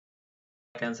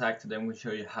Ken's Hack. Today I'm going to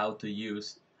show you how to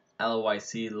use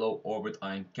LOIC, Low Orbit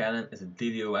Ion Cannon. It's a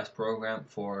DDoS program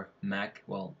for Mac.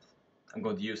 Well, I'm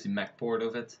going to use the Mac port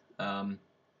of it.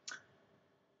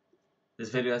 This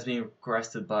video has been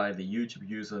requested by the YouTube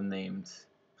user named,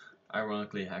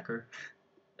 ironically, Hacker.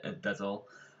 That's all.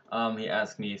 He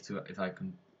asked me if I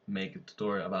can make a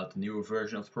tutorial about the newer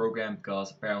version of the program, because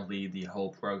apparently the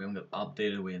whole program got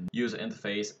updated with user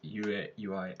interface,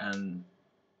 UI, and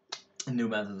a new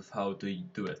method of how to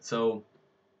do it. So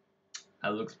I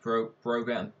looked at the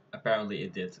program. Apparently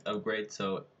it did upgrade,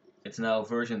 so it's now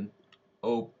version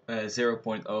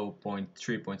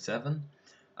 0.0.3.7.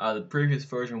 The previous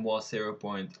version was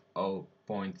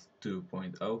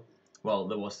 0.0.2.0. Well,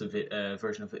 that was the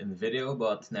version of it in the video,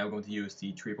 but now we're going to use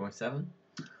the 3.7.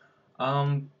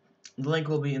 The link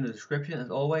will be in the description as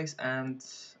always, and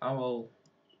I will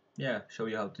show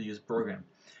you how to use the program.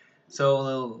 So a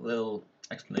little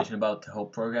explanation about the whole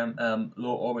program.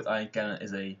 Low Orbit Ion Cannon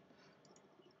is a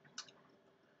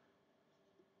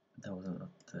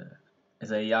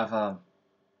Java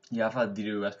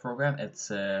DDoS program. It's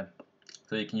so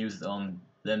you can use it on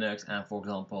Linux and, for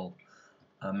example,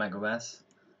 Mac OS.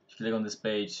 If you click on this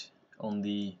page on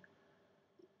the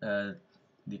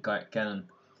Cannon,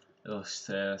 it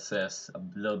says a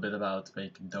little bit about where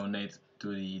you can donate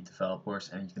to the developers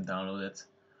and you can download it.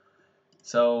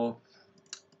 So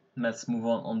let's move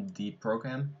on the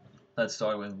program. Let's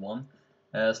start with one.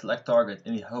 Select target.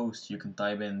 In the host, you can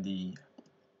type in the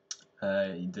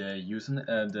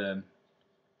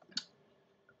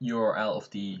URL of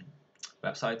the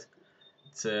website.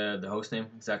 It's the host name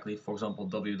exactly. For example,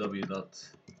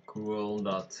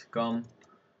 www.google.com.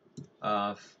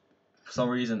 For some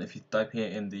reason, if you type here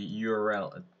in the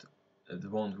URL, it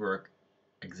won't work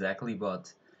exactly.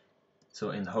 But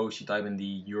so in host, you type in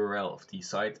the URL of the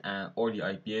site or the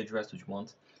IP address which you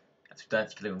want. After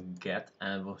that, you click on get,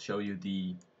 and it will show you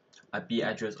the IP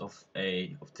address of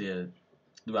the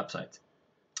website.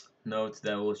 Note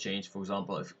that will change. For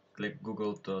example, if you click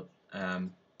Google. For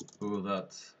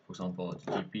example,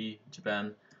 GP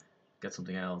Japan, get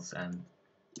something else, and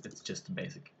it's just the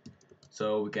basic.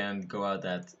 So we can go out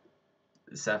at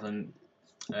 47,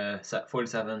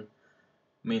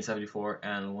 main 74,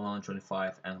 and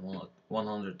 125 and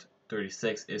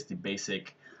 136 is the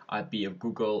basic IP of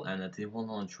Google, and at the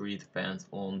 103 depends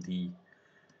on the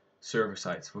server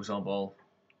sites. For example,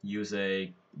 use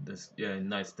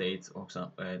United States, or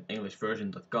English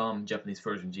version.com, Japanese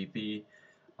version GP,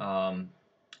 FR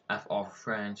for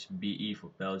French, BE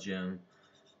for Belgium,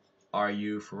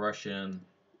 RU for Russian,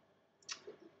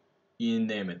 you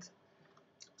name it.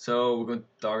 So we're going to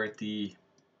target the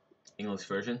English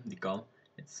version, the COM.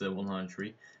 It's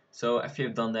 103. So after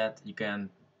you've done that, you can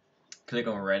click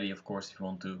on ready, of course, if you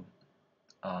want to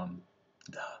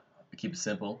keep it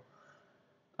simple.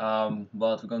 But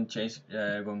we're going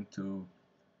to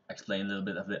explain a little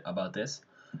bit about this.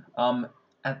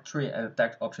 At 3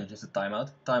 text options is a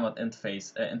timeout. Timeout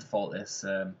interval is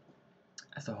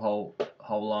as to how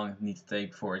long it needs to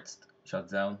take before it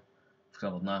shuts down. For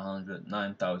example,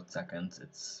 9,000 seconds.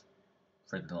 It's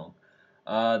pretty long.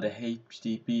 The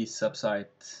HTTP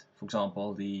subsite, for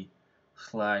example, the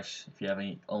slash. If you have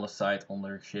any on the site on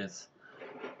their shit,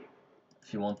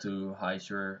 if you want to hide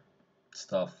your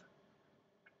stuff,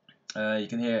 you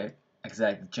can here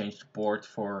exactly change the port.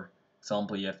 For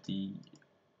example, you have the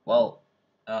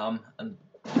and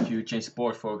if you change the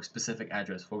port for a specific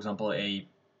address, for example, a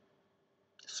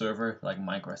server like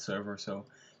Minecraft server, so you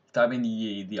type in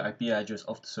the IP address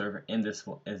of the server in this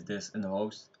in the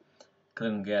host.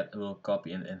 Click on get, it will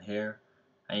copy in here,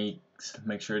 and you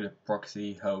make sure the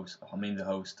proxy host, the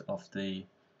host of the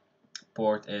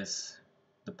port is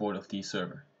the port of the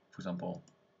server. For example,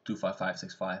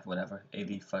 25565, whatever,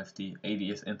 8050.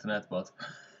 80 is internet, but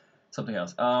something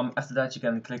else. After that, you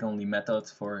can click on the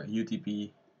methods for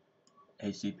UTP,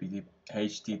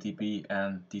 HTTP,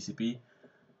 and TCP,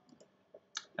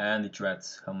 and the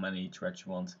threads, how many threads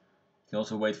you want. You can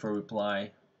also wait for a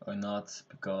reply or not,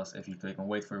 because if you click on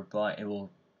wait for a reply, it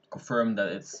will confirm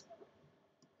that it's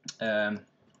that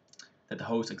the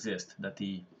host exists, that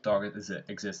the target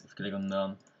exists. If you click on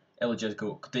none, it will just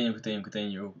go continue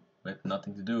with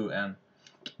nothing to do, and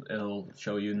it'll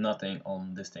show you nothing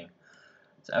on this thing.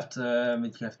 So after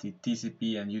you have the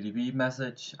TCP and UDP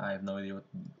message. I have no idea what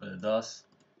it does.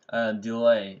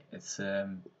 Delay, it's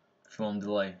from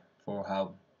delay for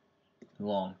how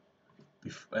long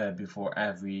before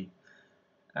every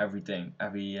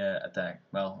attack.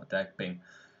 Well, attack ping.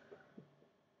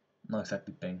 Not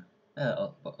exactly ping.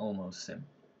 But almost same.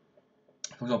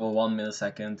 For example, 1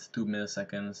 millisecond, 2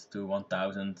 milliseconds to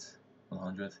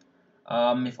 1,100.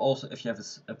 If you have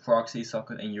a proxy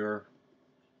socket in your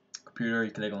computer,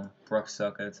 you click on proxy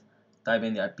socket, type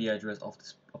in the IP address of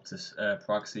this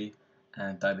proxy,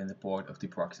 and type in the port of the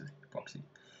proxy.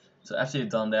 So after you've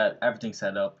done that, everything's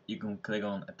set up, you can click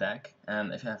on attack,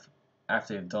 and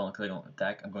after you've done click on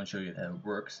attack, I'm going to show you how it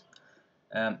works.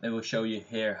 It will show you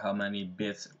here how many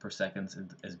bits per second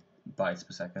bytes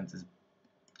per second is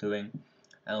doing,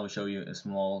 and it will show you a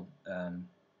small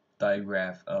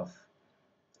diagram of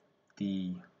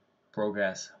the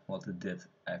progress what it did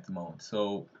at the moment.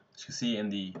 So as you see in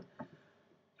the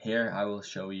here, I will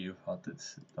show you what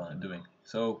it's doing.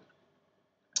 So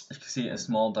as you can see, a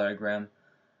small diagram,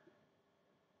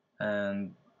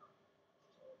 and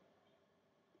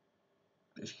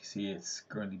as you can see, it's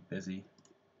currently busy.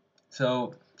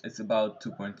 So it's about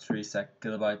 2.3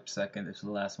 kilobyte per second. It's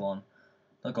the last one.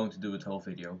 Not going to do the whole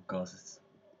video because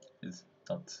it's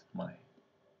not my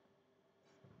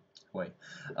way.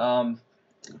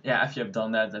 Yeah, after you have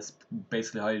done that, that's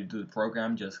basically how you do the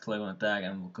program. Just click on attack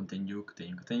and we'll continue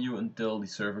until the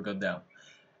server got down.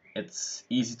 It's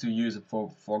easy to use it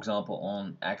for example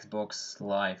on Xbox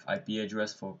Live IP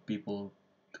address for people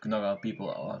to knock out people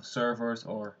off servers,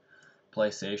 or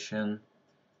PlayStation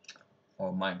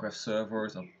or Minecraft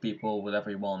servers, or people whatever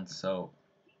you want. So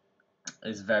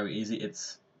it's very easy.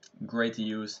 It's great to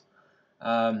use.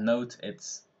 Note,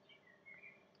 it's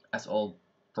as all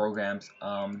programs.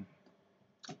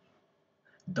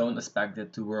 Don't expect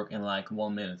it to work in like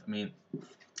 1 minute. I mean,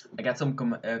 I get some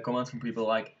comments from people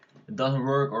like it doesn't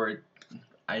work, or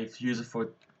I've used it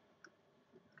for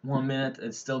 1 minute,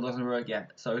 it still doesn't work. Yeah,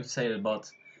 sorry to say that, but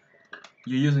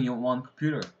you're using your one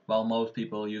computer, while most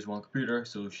people use one computer.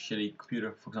 So shitty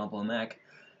computer, for example, a Mac.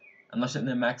 I'm not saying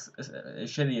the Mac is a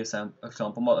shitty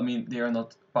example, but I mean they are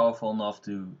not powerful enough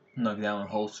to knock down a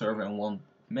whole server in 1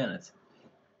 minute.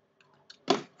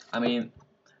 I mean,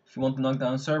 if you want to knock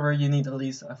down a server, you need at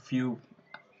least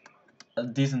a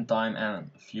decent time and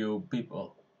a few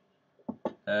people,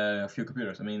 a few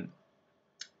computers. I mean,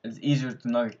 it's easier to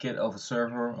knock a kid off a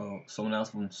server or someone else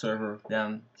from a server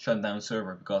than shut down a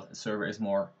server, because a server is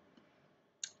more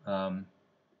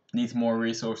needs more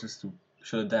resources to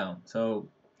shut it down. So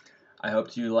I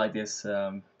hope you like this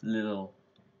little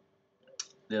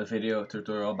video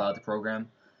tutorial about the program.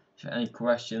 If you have any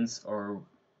questions or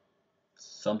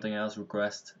something else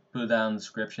request, put it down in the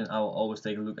description. I will always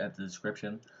take a look at the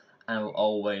description, and I will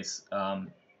always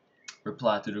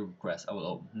reply to the request.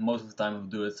 Most of the time I will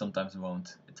do it, sometimes I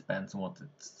won't. It depends on what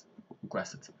it's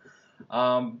requested.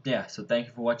 Yeah, so thank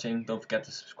you for watching. Don't forget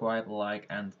to subscribe, like,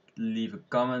 and leave a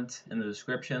comment in the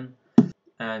description.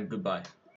 And goodbye.